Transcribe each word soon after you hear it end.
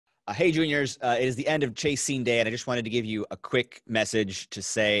Hey, juniors, it is the end of Chase Scene Day, and I just wanted to give you a quick message to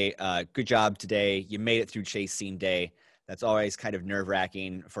say good job today. You made it through Chase Scene Day. That's always kind of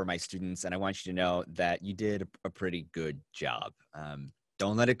nerve-wracking for my students, and I want you to know that you did a pretty good job.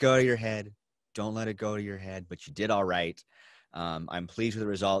 Don't let it go to your head. Don't let it go to your head, but you did all right. I'm pleased with the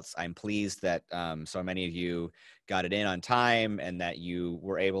results. I'm pleased that so many of you got it in on time and that you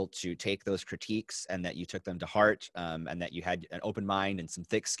were able to take those critiques and that you took them to heart and that you had an open mind and some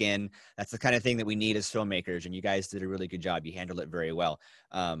thick skin. That's the kind of thing that we need as filmmakers, and you guys did a really good job. You handled it very well.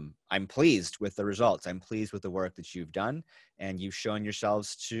 I'm pleased with the results. I'm pleased with the work that you've done, and you've shown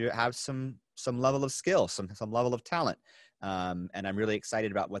yourselves to have some level of skill, some level of talent. And I'm really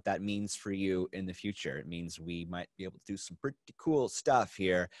excited about what that means for you in the future. It means we might be able to do some pretty cool stuff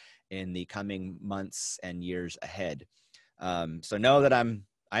here in the coming months and years ahead. So know that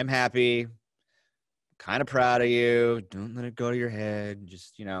I'm happy, kind of proud of you. Don't let it go to your head.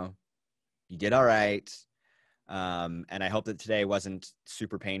 Just, you did all right. And I hope that today wasn't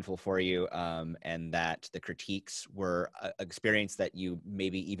super painful for you, and that the critiques were an experience that you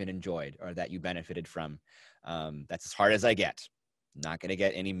maybe even enjoyed or that you benefited from. That's as hard as I get. Not going to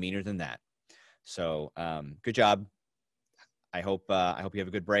get any meaner than that. So good job. I hope you have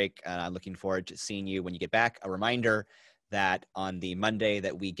a good break. I'm looking forward to seeing you when you get back. A reminder that on the Monday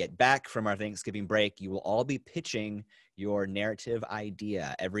that we get back from our Thanksgiving break, you will all be pitching your narrative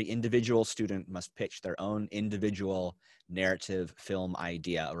idea. Every individual student must pitch their own individual narrative film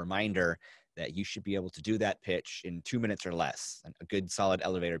idea. A reminder that you should be able to do that pitch in 2 minutes or less. A good solid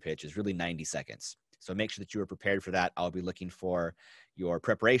elevator pitch is really 90 seconds. So make sure that you are prepared for that. I'll be looking for your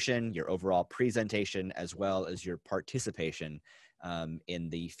preparation, your overall presentation, as well as your participation in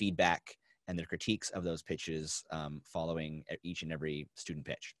the feedback and the critiques of those pitches following each and every student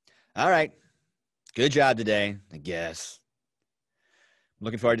pitch. All right. Good job today, I guess. I'm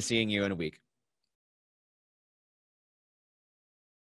looking forward to seeing you in a week.